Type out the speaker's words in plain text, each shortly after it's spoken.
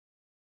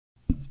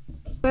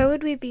Where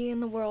would we be in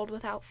the world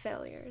without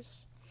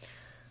failures?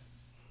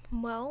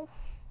 Well,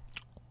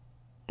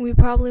 we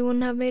probably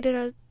wouldn't have made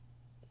it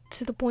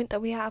to the point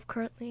that we have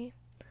currently.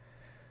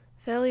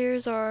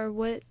 Failures are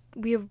what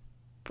we have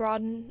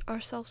broadened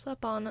ourselves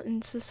up on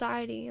in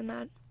society, and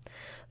that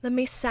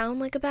may sound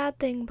like a bad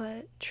thing,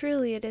 but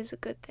truly it is a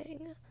good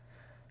thing.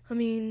 I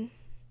mean,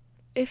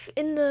 if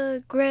in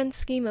the grand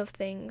scheme of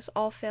things,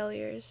 all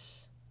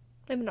failures,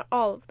 maybe not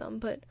all of them,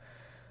 but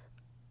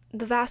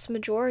the vast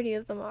majority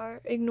of them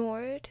are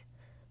ignored,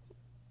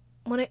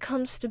 when it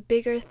comes to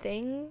bigger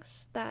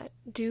things that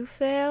do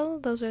fail,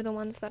 those are the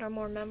ones that are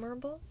more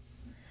memorable.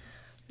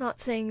 Not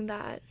saying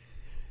that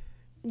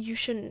you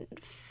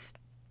shouldn't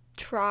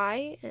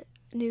try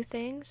new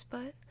things,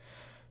 but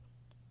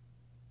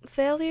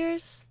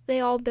failures, they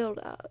all build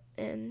up,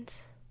 and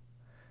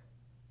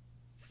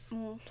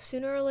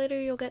sooner or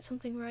later you'll get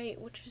something right,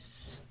 which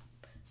is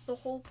the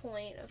whole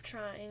point of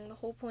trying, the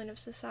whole point of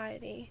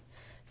society.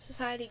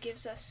 Society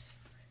gives us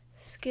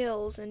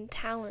skills and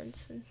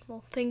talents and,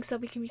 things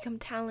that we can become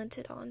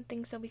talented on,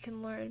 things that we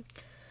can learn,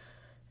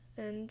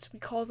 and we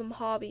call them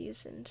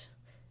hobbies, and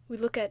we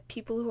look at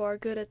people who are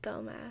good at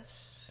them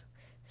as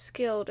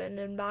skilled and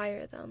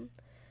admire them,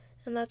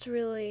 and that's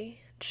really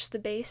just the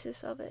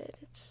basis of it.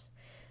 It's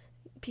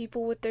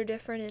people with their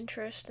different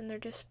interests and their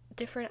just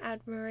different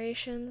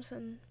admirations,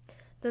 and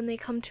then they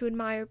come to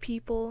admire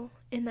people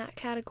in that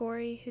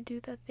category who do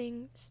the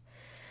things.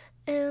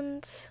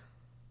 And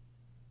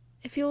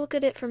if you look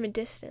at it from a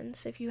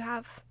distance, if you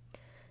have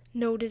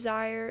no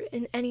desire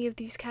in any of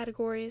these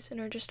categories and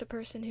are just a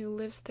person who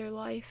lives their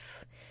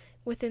life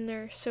within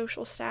their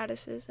social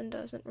statuses and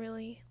doesn't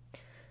really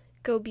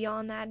go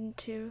beyond that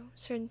into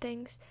certain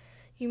things,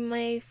 you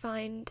may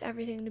find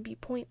everything to be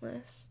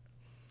pointless.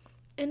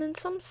 And in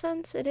some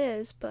sense it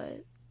is,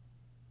 but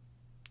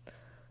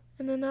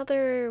in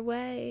another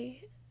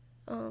way,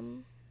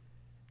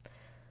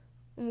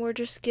 we're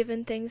just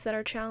given things that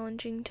are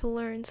challenging to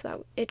learn so that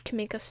it can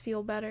make us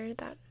feel better,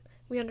 that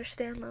we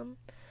understand them.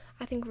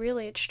 I think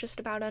really it's just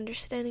about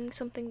understanding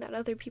something that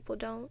other people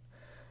don't.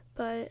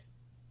 But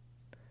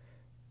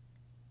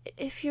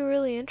if you're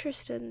really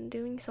interested in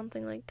doing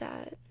something like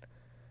that,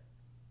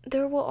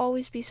 there will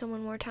always be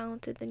someone more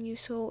talented than you,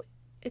 so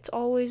it's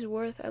always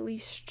worth at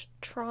least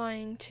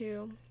trying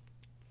to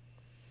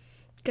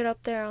get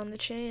up there on the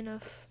chain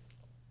of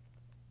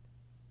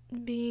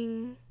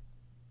being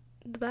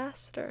the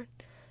best, or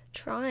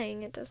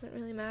trying. It doesn't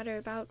really matter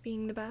about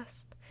being the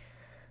best.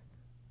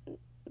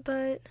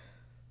 But,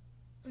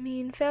 I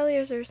mean,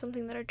 failures are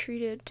something that are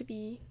treated to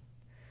be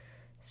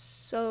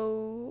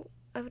so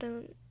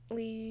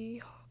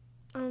evidently,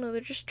 I don't know, they're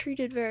just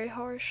treated very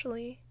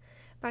harshly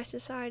by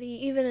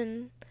society, even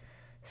in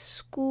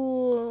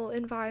school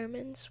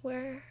environments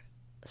where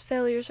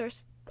failures are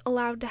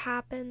allowed to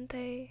happen.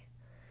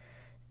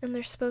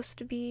 They're supposed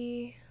to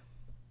be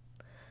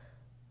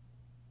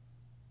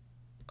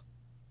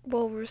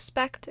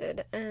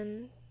respected,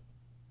 and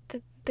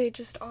they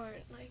just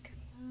aren't. Like,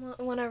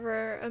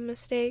 whenever a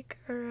mistake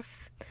or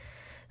if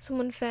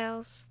someone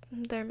fails,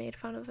 they're made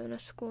fun of in a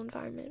school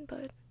environment,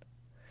 but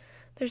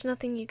there's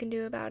nothing you can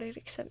do about it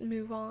except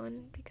move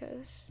on,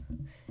 because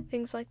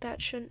things like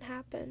that shouldn't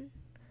happen.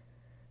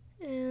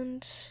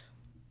 And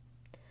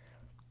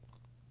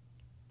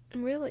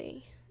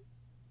really,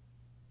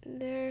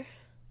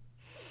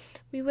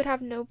 we would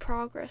have no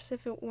progress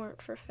if it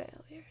weren't for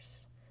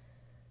failures.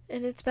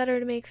 And it's better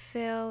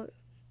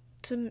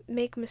to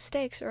make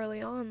mistakes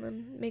early on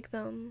than make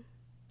them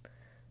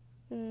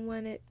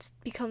when it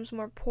becomes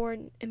more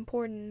important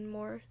and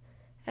more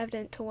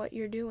evident to what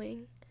you're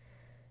doing.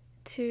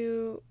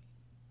 To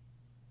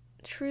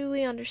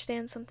truly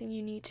understand something,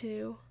 you need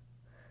to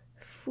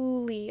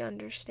fully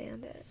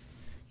understand it.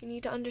 You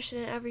need to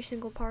understand every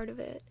single part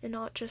of it and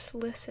not just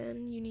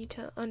listen. You need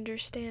to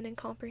understand and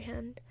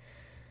comprehend,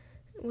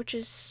 which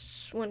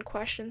is when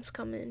questions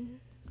come in.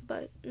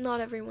 But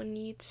not everyone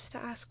needs to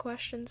ask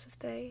questions if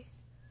they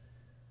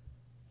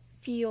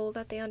feel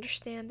that they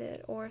understand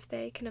it, or if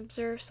they can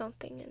observe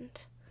something and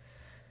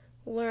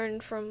learn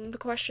from the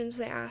questions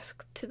they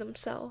ask to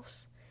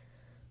themselves.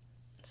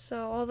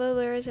 So although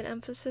there is an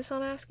emphasis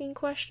on asking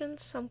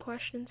questions, some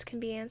questions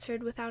can be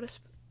answered without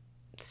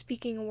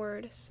speaking a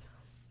word.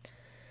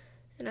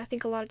 And I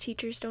think a lot of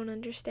teachers don't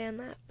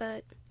understand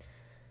that,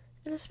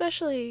 and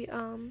especially,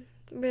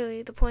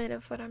 really the point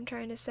of what I'm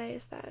trying to say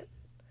is that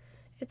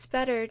it's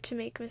better to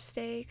make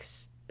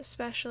mistakes,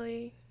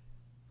 especially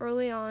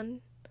early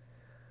on,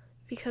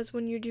 because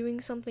when you're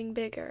doing something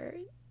bigger,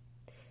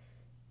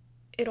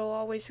 it'll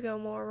always go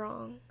more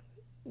wrong.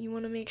 You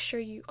want to make sure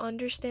you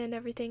understand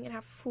everything and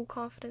have full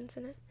confidence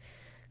in it.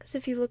 Because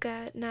if you look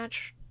at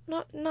this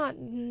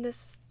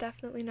is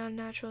definitely not a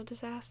natural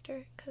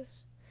disaster,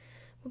 because,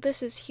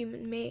 this is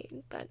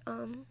human-made, but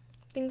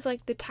things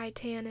like the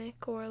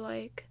Titanic or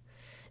like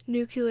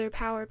nuclear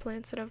power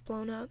plants that have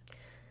blown up.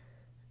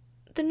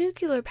 The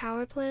nuclear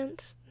power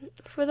plants,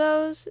 for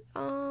those,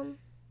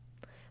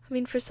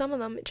 for some of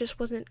them, it just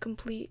wasn't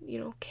complete,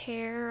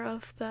 care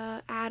of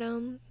the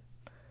atom.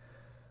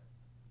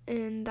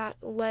 and that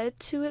led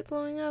to it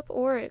blowing up,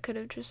 or it could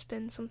have just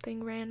been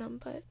something random.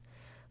 But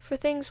for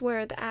things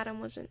where the atom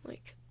wasn't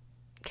like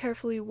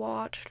carefully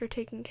watched or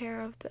taken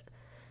care of,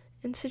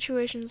 in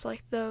situations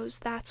like those,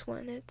 that's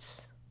when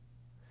it's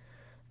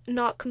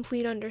not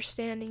complete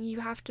understanding. You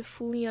have to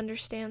fully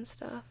understand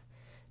stuff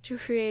to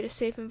create a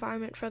safe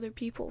environment for other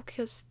people,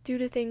 because due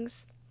to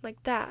things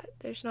like that,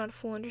 there's not a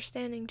full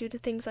understanding. Due to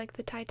things like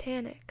the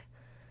Titanic,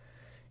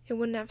 it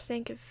wouldn't have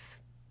sank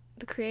if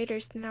the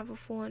creators didn't have a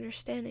full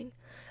understanding.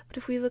 But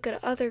if we look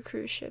at other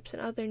cruise ships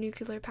and other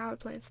nuclear power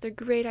plants, they're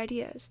great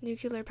ideas.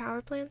 Nuclear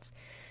power plants,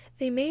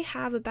 they may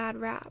have a bad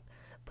rap,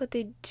 but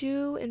they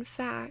do in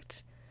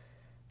fact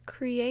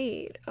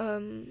create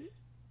a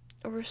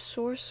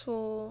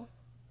resourceful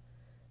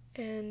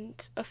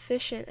and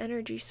efficient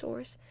energy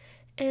source.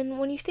 And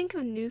when you think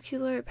of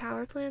nuclear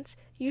power plants,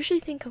 you usually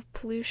think of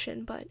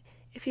pollution, but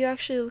if you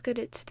actually look at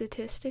it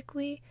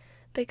statistically,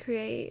 they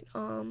create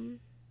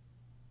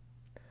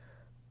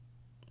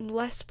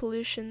less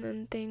pollution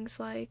than things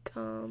like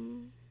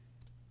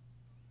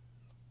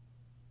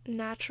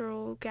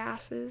natural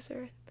gases,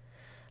 or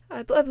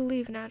I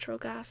believe natural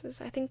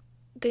gases. I think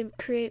they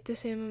create the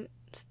same,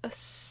 a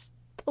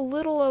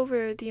little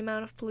over the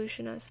amount of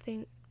pollution as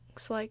things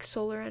like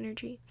solar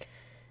energy.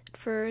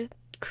 For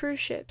cruise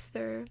ships,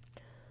 they're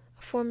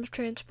a form of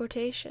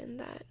transportation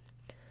that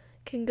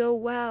can go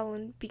well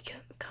and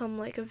become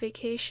like a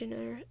vacation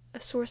or a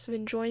source of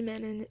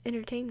enjoyment and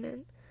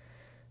entertainment.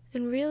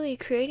 And really,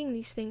 creating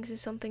these things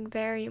is something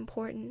very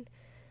important,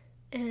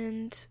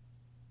 and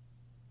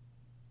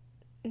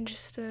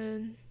just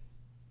can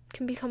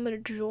become a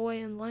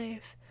joy in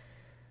life.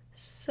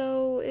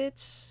 So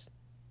it's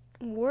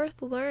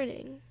worth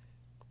learning,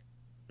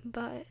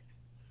 but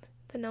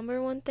the number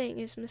one thing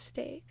is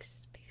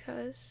mistakes,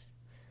 because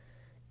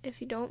if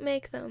you don't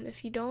make them,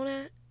 if you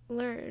don't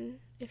learn,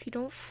 if you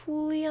don't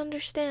fully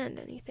understand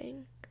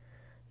anything,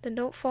 then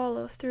don't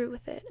follow through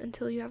with it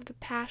until you have the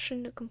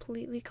passion to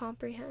completely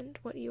comprehend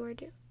what you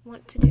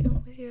want to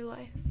do with your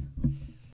life.